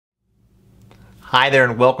Hi there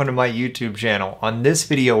and welcome to my YouTube channel. On this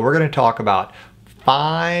video, we're going to talk about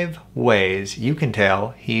 5 ways you can tell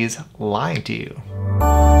he's lying to you.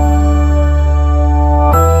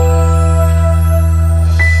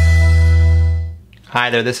 Hi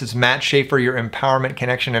there, this is Matt Shaffer, your empowerment,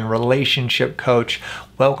 connection, and relationship coach.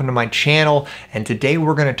 Welcome to my channel, and today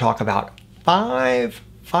we're going to talk about five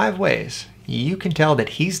ways you can tell that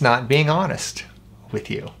he's not being honest with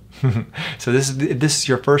you. So this is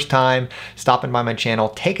your first time stopping by my channel,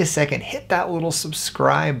 take a second, hit that little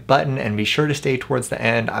subscribe button, and be sure to stay towards the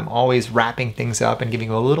end. I'm always wrapping things up and giving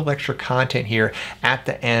you a little extra content here at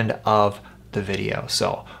the end of the video.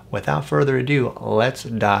 So without further ado, let's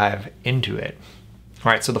dive into it.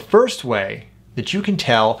 All right, so the first way that you can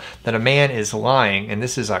tell that a man is lying, and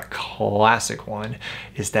this is a classic one,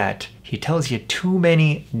 is that he tells you too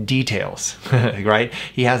many details, right?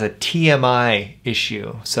 He has a TMI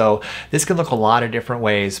issue. So this can look a lot of different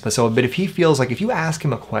ways. But if he feels like, if you ask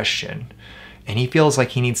him a question and he feels like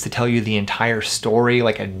he needs to tell you the entire story,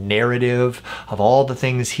 like a narrative of all the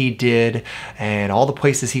things he did and all the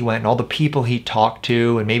places he went and all the people he talked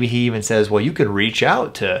to, and maybe he even says, well, you could reach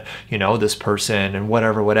out to, this person and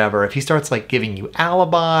whatever. If he starts like giving you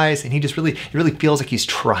alibis and he really feels like he's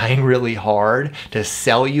trying really hard to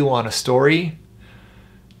sell you on a story,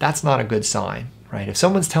 that's not a good sign. Right? If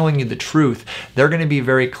someone's telling you the truth, they're going to be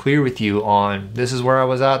very clear with you on, this is where I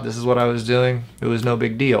was at, this is what I was doing, it was no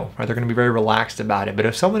big deal. Right? They're going to be very relaxed about it. But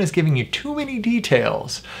if someone is giving you too many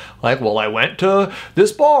details, like, well, I went to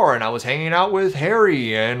this bar and I was hanging out with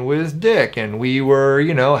Harry and with Dick and we were,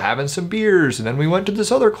 having some beers, and then we went to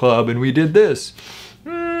this other club and we did this.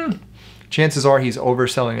 Chances are he's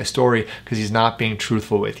overselling a story because he's not being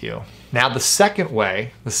truthful with you. Now, the second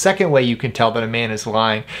way you can tell that a man is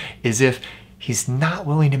lying is if he's not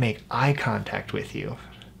willing to make eye contact with you.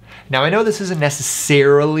 Now, I know this isn't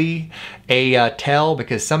necessarily a tell,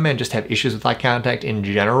 because some men just have issues with eye contact in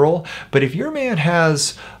general, but if your man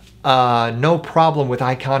has no problem with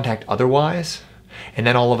eye contact otherwise, and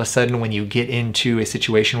then all of a sudden when you get into a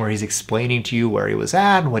situation where he's explaining to you where he was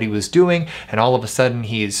at and what he was doing, and all of a sudden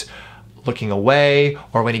he's looking away,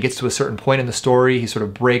 or when he gets to a certain point in the story, he sort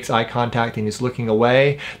of breaks eye contact and he's looking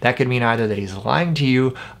away, that could mean either that he's lying to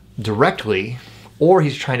you directly, or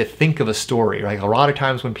he's trying to think of a story. Like a lot of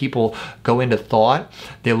times when people go into thought,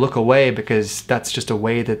 they look away because that's just a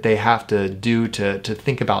way that they have to do to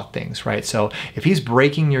think about things, right? So if he's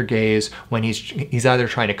breaking your gaze when he's either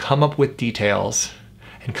trying to come up with details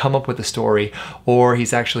and come up with a story, or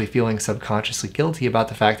he's actually feeling subconsciously guilty about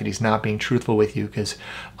the fact that he's not being truthful with you, because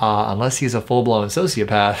unless he's a full-blown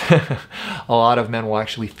sociopath, a lot of men will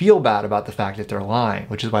actually feel bad about the fact that they're lying,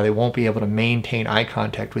 which is why they won't be able to maintain eye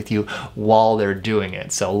contact with you while they're doing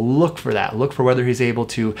it. So look for that. Look for whether he's able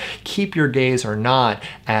to keep your gaze or not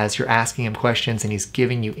as you're asking him questions and he's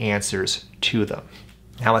giving you answers to them.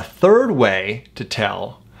 Now, a third way to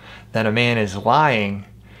tell that a man is lying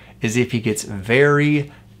is if he gets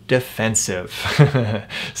very defensive.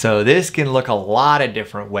 So this can look a lot of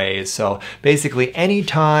different ways. So basically,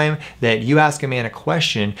 anytime that you ask a man a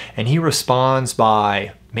question and he responds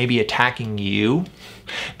by maybe attacking you,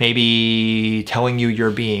 maybe telling you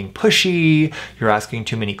you're being pushy, you're asking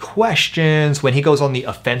too many questions, when he goes on the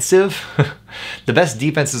offensive, the best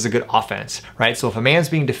defense is a good offense, right? So if a man's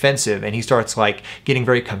being defensive and he starts like getting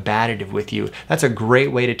very combative with you, that's a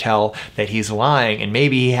great way to tell that he's lying, and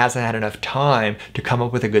maybe he hasn't had enough time to come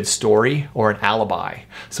up with a good story or an alibi.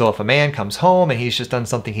 So if a man comes home and he's just done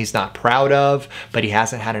something he's not proud of, but he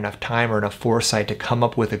hasn't had enough time or enough foresight to come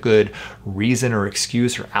up with a good reason or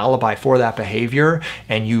excuse or alibi for that behavior,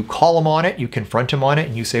 and you call him on it, you confront him on it,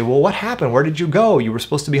 and you say, well, what happened? Where did you go? You were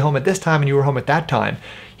supposed to be home at this time and you were home at that time.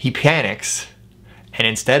 He panics, and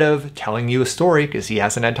instead of telling you a story, because he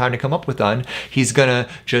hasn't had time to come up with one, he's gonna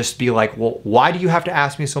just be like, well, why do you have to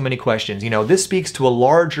ask me so many questions? This speaks to a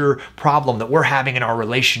larger problem that we're having in our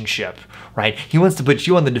relationship, right? He wants to put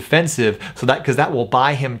you on the defensive because that will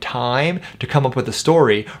buy him time to come up with a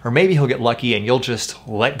story, or maybe he'll get lucky and you'll just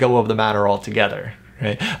let go of the matter altogether.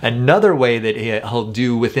 Right? Another way that he'll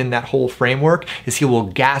do within that whole framework is he will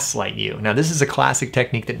gaslight you. Now, this is a classic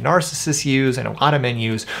technique that narcissists use and a lot of men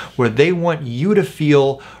use, where they want you to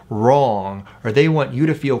feel wrong, or they want you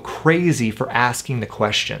to feel crazy for asking the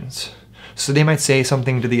questions. So they might say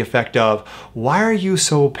something to the effect of, why are you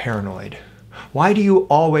so paranoid? Why do you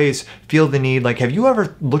always feel the need? Like, have you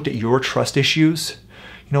ever looked at your trust issues?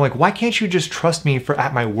 Like, why can't you just trust me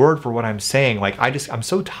at my word for what I'm saying? Like, I'm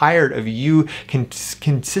so tired of you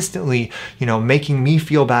consistently, making me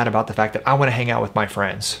feel bad about the fact that I want to hang out with my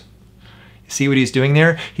friends. See what he's doing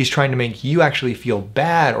there? He's trying to make you actually feel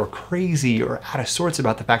bad or crazy or out of sorts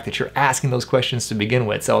about the fact that you're asking those questions to begin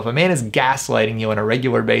with. So if a man is gaslighting you on a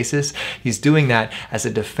regular basis, he's doing that as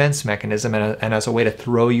a defense mechanism and as a way to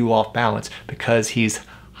throw you off balance because he's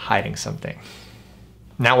hiding something.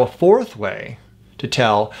 Now, a fourth way to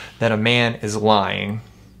tell that a man is lying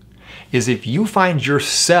is if you find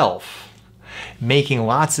yourself making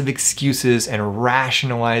lots of excuses and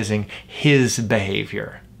rationalizing his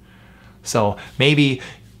behavior. So maybe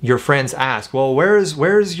your friends ask, well,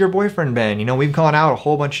 where's your boyfriend been? You know, we've gone out a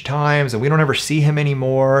whole bunch of times and we don't ever see him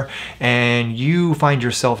anymore. And you find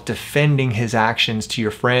yourself defending his actions to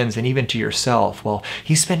your friends and even to yourself. Well,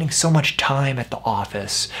 he's spending so much time at the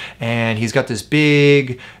office and he's got this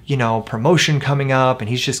big, you know, promotion coming up and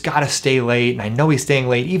he's just got to stay late. And I know he's staying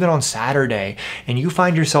late even on Saturday. And you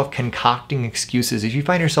find yourself concocting excuses. If you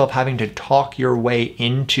find yourself having to talk your way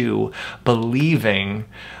into believing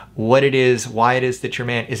what it is, why it is that your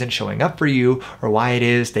man isn't showing up for you, or why it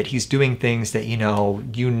is that he's doing things that you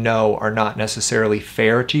know are not necessarily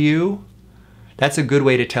fair to you, that's a good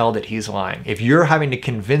way to tell that he's lying. If you're having to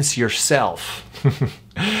convince yourself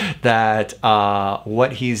that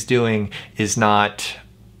what he's doing is not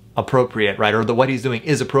appropriate, right? Or that what he's doing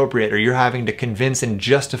is appropriate, or you're having to convince and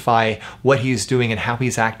justify what he's doing and how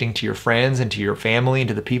he's acting to your friends and to your family and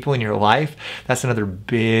to the people in your life, that's another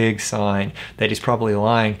big sign that he's probably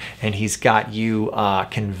lying and he's got you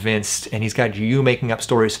convinced and he's got you making up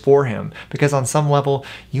stories for him, because on some level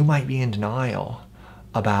you might be in denial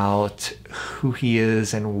about who he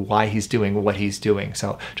is and why he's doing what he's doing.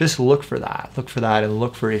 So just look for that and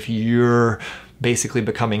look for if you're basically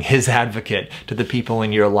becoming his advocate to the people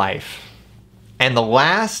in your life. And the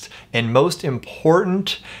last and most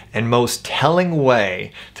important and most telling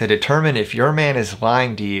way to determine if your man is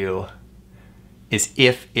lying to you is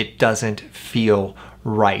if it doesn't feel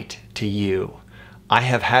right to you. I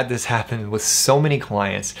have had this happen with so many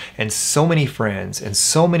clients and so many friends and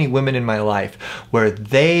so many women in my life where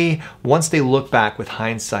once they look back with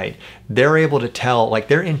hindsight, they're able to tell, like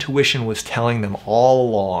their intuition was telling them all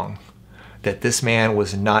along that this man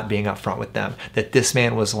was not being upfront with them, that this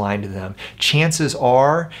man was lying to them. Chances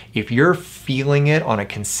are, if you're feeling it on a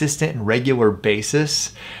consistent and regular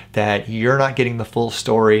basis, that you're not getting the full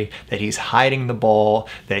story, that he's hiding the ball,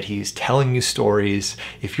 that he's telling you stories.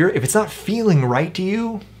 If it's not feeling right to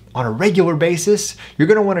you on a regular basis, you're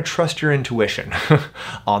gonna wanna trust your intuition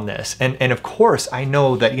on this. And of course, I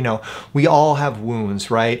know that, we all have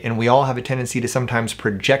wounds, right? And we all have a tendency to sometimes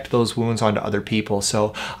project those wounds onto other people.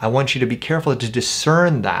 So I want you to be careful to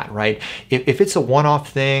discern that, right? If it's a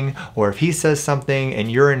one-off thing, or if he says something and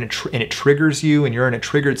and it triggers you and you're in a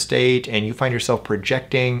triggered state and you find yourself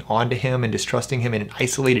projecting onto him and distrusting him in an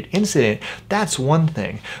isolated incident, that's one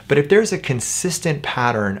thing. But if there's a consistent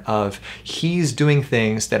pattern of he's doing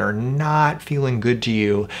things that are not feeling good to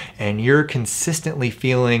you and you're consistently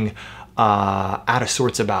feeling out of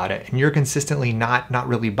sorts about it and you're consistently not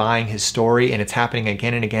really buying his story and it's happening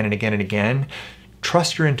again and again and again and again,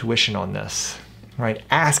 trust your intuition on this, right?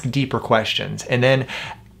 Ask deeper questions and then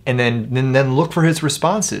look for his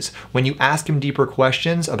responses. When you ask him deeper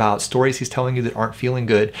questions about stories he's telling you that aren't feeling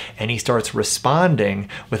good and he starts responding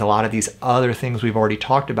with a lot of these other things we've already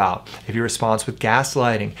talked about, if he responds with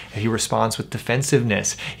gaslighting, if he responds with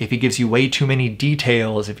defensiveness, if he gives you way too many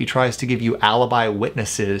details, if he tries to give you alibi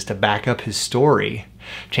witnesses to back up his story,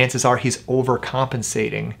 chances are he's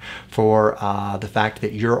overcompensating for the fact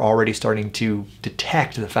that you're already starting to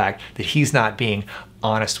detect the fact that he's not being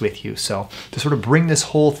honest with you. So to sort of bring this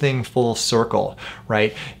whole thing full circle,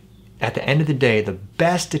 right? At the end of the day, the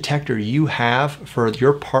best detector you have for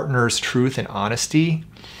your partner's truth and honesty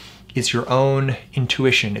is your own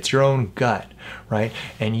intuition. It's your own gut, right?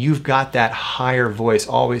 And you've got that higher voice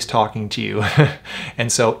always talking to you.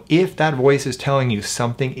 And so if that voice is telling you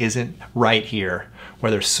something isn't right here, where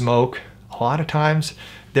there's smoke, a lot of times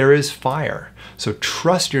there is fire. So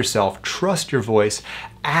trust yourself, trust your voice,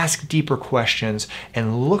 ask deeper questions,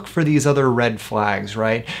 and look for these other red flags,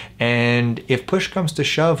 right? And if push comes to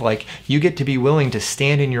shove, like, you get to be willing to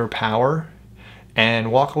stand in your power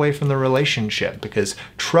and walk away from the relationship, because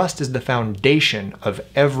trust is the foundation of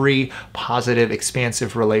every positive,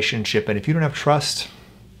 expansive relationship. And if you don't have trust,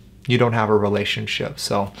 you don't have a relationship.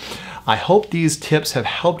 So I hope these tips have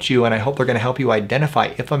helped you, and I hope they're going to help you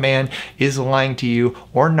identify if a man is lying to you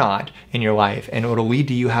or not in your life, and it'll lead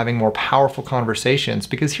to you having more powerful conversations.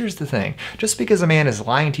 Because here's the thing, just because a man is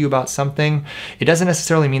lying to you about something, it doesn't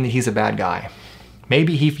necessarily mean that he's a bad guy.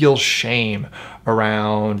 Maybe he feels shame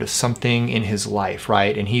around something in his life,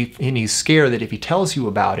 right? And he's scared that if he tells you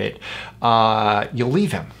about it, you'll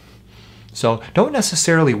leave him. So don't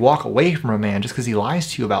necessarily walk away from a man just because he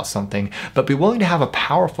lies to you about something, but be willing to have a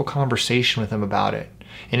powerful conversation with him about it.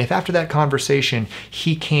 And if after that conversation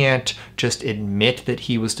he can't just admit that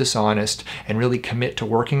he was dishonest and really commit to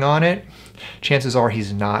working on it, chances are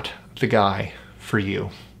he's not the guy for you.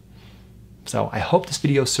 So I hope this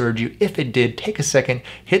video served you. If it did, take a second,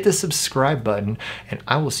 hit the subscribe button, and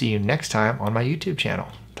I will see you next time on my YouTube channel.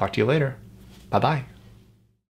 Talk to you later. Bye-bye.